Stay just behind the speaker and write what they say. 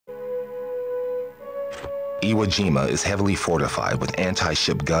Iwo Jima is heavily fortified with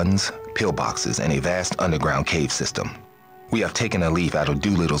anti-ship guns, pillboxes, and a vast underground cave system. We have taken a leaf out of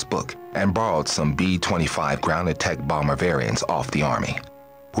Doolittle's book and borrowed some B-25 ground attack bomber variants off the Army.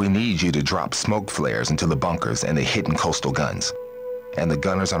 We need you to drop smoke flares into the bunkers and the hidden coastal guns. And the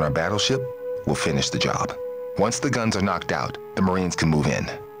gunners on our battleship will finish the job. Once the guns are knocked out, the Marines can move in.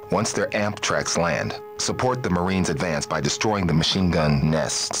 Once their amp tracks land, support the Marines' advance by destroying the machine gun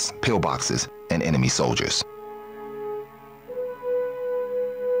nests, pillboxes, and enemy soldiers.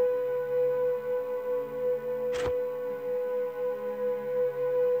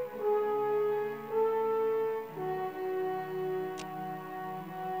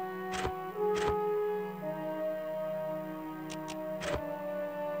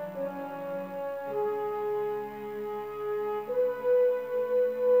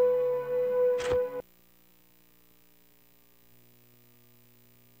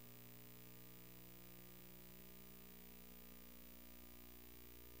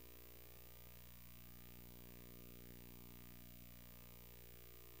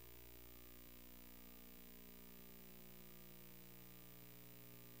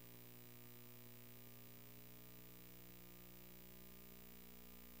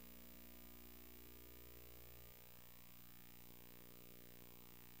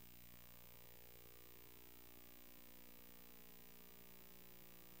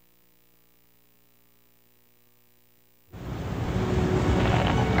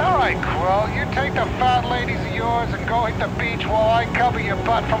 Well, you take the fat ladies of yours and go hit the beach while I cover your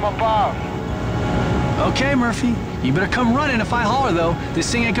butt from above. Okay, Murphy. You better come running if I holler, though. This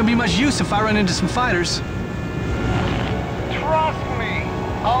thing ain't gonna be much use if I run into some fighters. Trust me.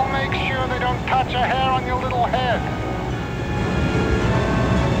 I'll make sure they don't touch a hair on your little head.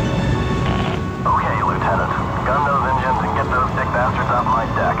 Okay, Lieutenant. Gun those engines and get those sick bastards off my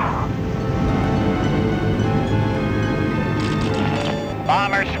deck.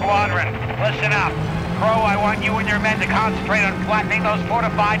 Bomber Squadron, listen up. Crow, I want you and your men to concentrate on flattening those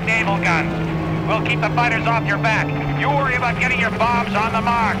fortified naval guns. We'll keep the fighters off your back. You worry about getting your bombs on the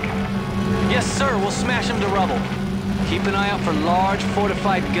mark. Yes, sir. We'll smash them to rubble. Keep an eye out for large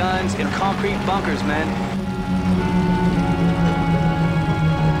fortified guns in concrete bunkers, men.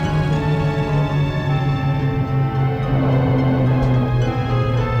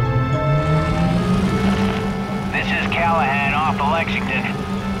 Lexington.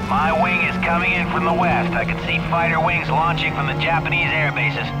 My wing is coming in from the west. I can see fighter wings launching from the Japanese air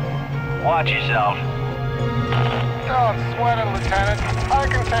bases. Watch yourself. Don't sweat it, Lieutenant. I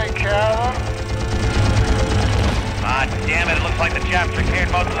can take care of them. Ah, damn it. It looks like the Japs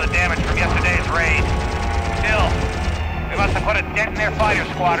repaired most of the damage from yesterday's raid. Still, we must have put a dent in their fighter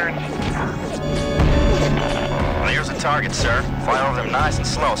squadrons. Well, here's a target, sir. Fly over them nice and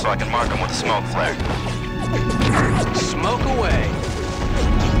slow so I can mark them with a smoke flare. Smoke away.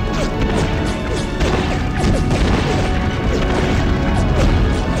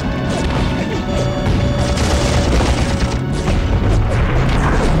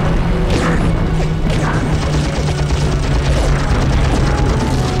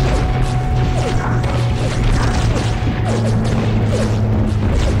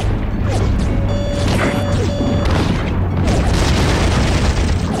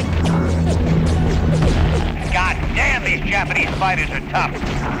 Japanese fighters are tough.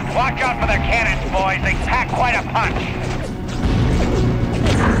 Watch out for their cannons, boys. They pack quite a punch.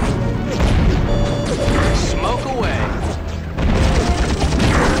 Smoke away.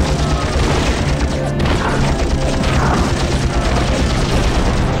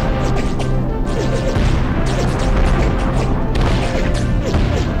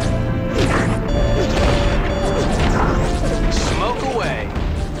 Smoke away.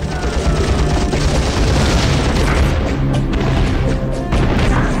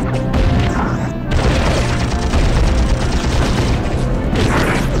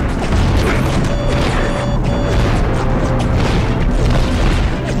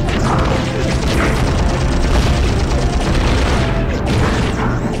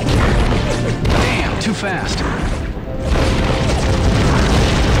 Fast.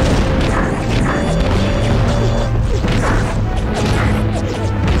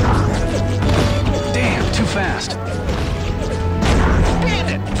 Damn, too fast.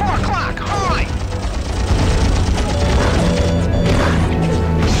 Bandit! 4 o'clock! Hurry!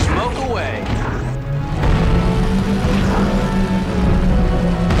 Smoke away.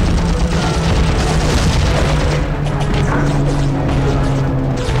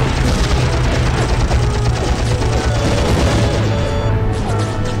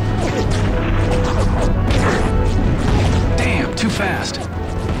 Fast.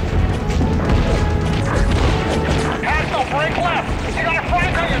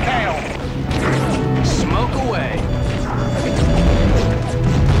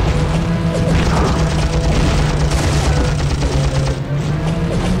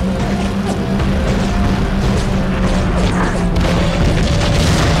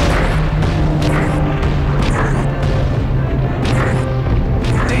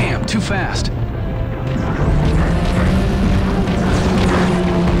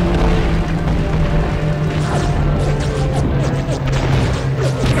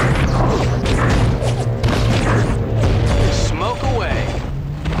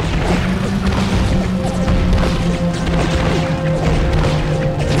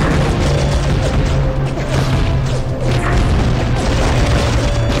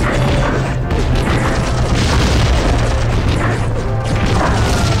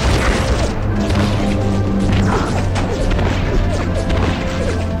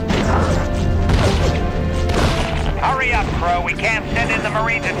 Crow. We can't send in the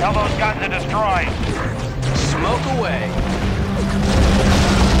Marines until those guns are destroyed. Smoke away.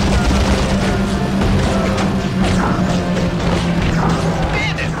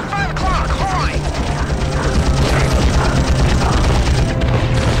 Bandit! 5 o'clock! Hurry!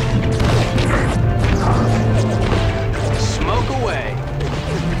 Smoke away.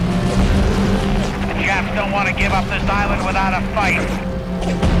 The Japs don't want to give up this island without a fight.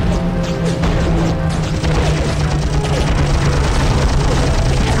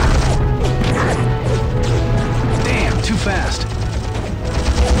 Damn, too fast.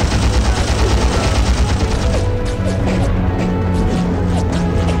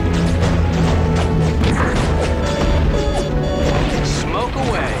 Smoke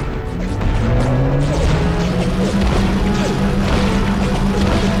away.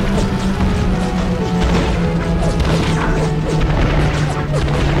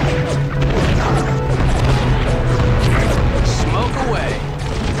 Smoke away.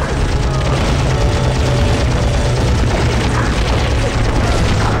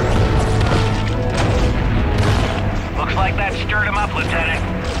 Looks like that stirred them up, Lieutenant.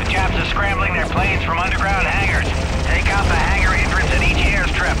 The Japs are scrambling their planes from underground hangars. Take out the hangar entrance at each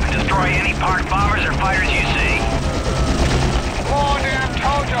airstrip and destroy any parked bombers or fighters you see. More damn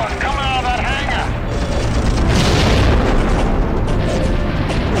Tojos coming out of that hangar!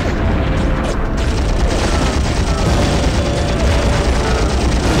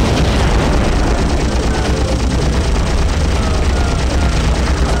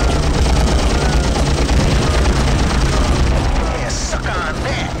 Yeah, suck on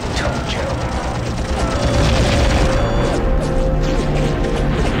that, Tojo.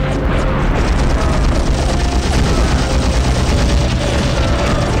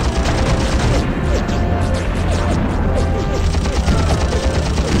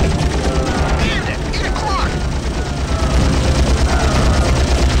 Bandit! 8 o'clock!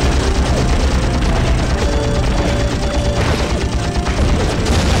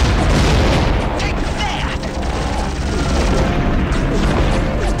 Take that!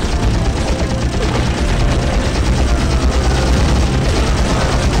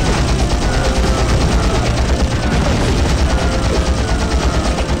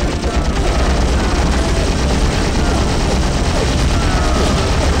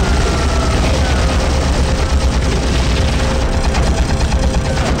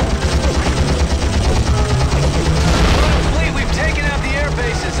 Fleet, we've taken out the air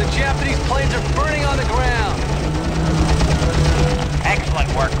bases. The Japanese planes are burning on the ground. Excellent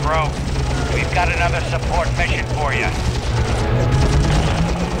work, Crow. We've got another support mission for you.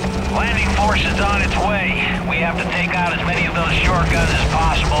 Landing force is on its way. We have to take out as many of those short guns as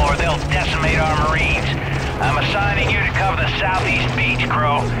possible or they'll decimate our Marines. I'm assigning you to cover the southeast beach,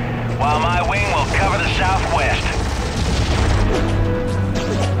 Crow, while my wing will cover the southwest.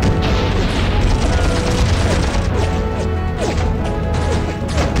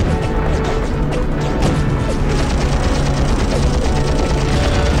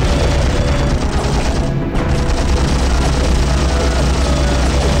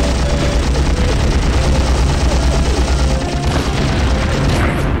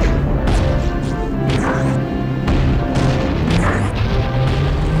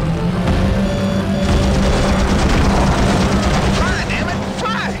 Try it, damn it!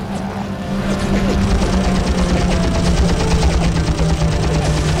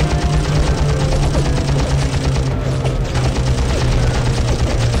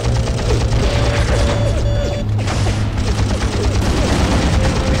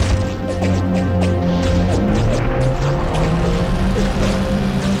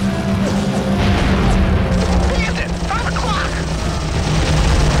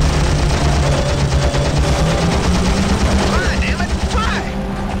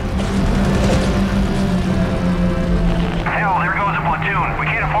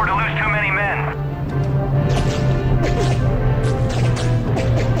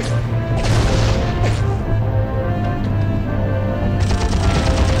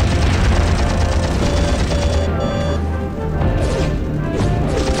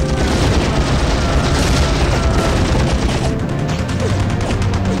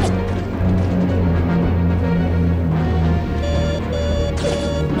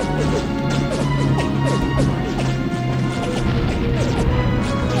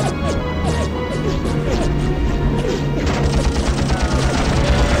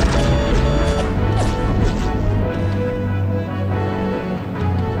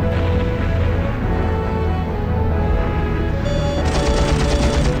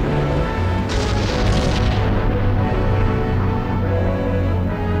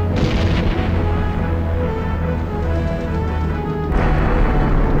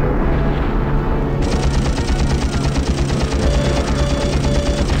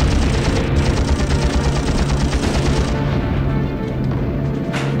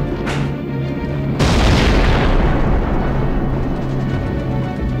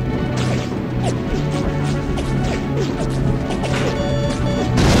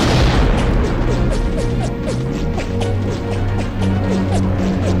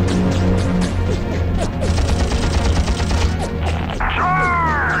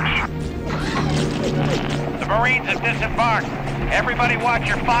 watch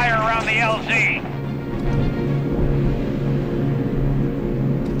your fire around the LZ.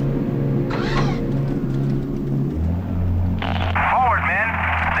 Forward, men.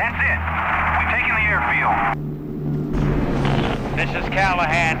 That's it. We've taken the airfield. This is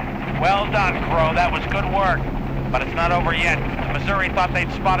Callahan. Well done, Crow. That was good work. But it's not over yet. Missouri thought they'd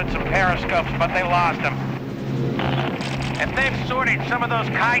spotted some periscopes, but they lost them. If they've sorted some of those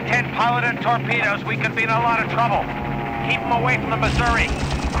Kai-10 piloted torpedoes, we could be in a lot of trouble. Keep them away from the Missouri.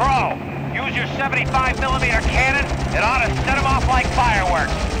 Crow, use your 75mm cannon. It ought to set them off like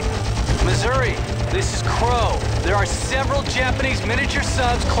fireworks. Missouri, this is Crow. There are several Japanese miniature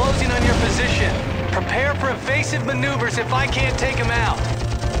subs closing on your position. Prepare for evasive maneuvers if I can't take them out.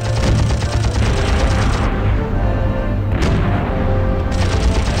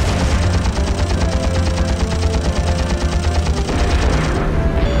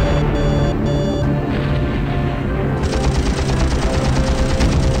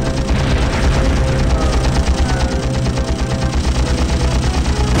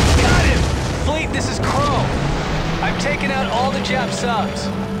 Jap subs.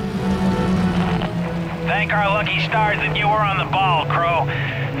 Thank our lucky stars that you were on the ball, Crow.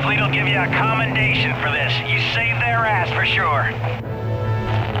 Fleet will give you a commendation for this. You saved their ass for sure.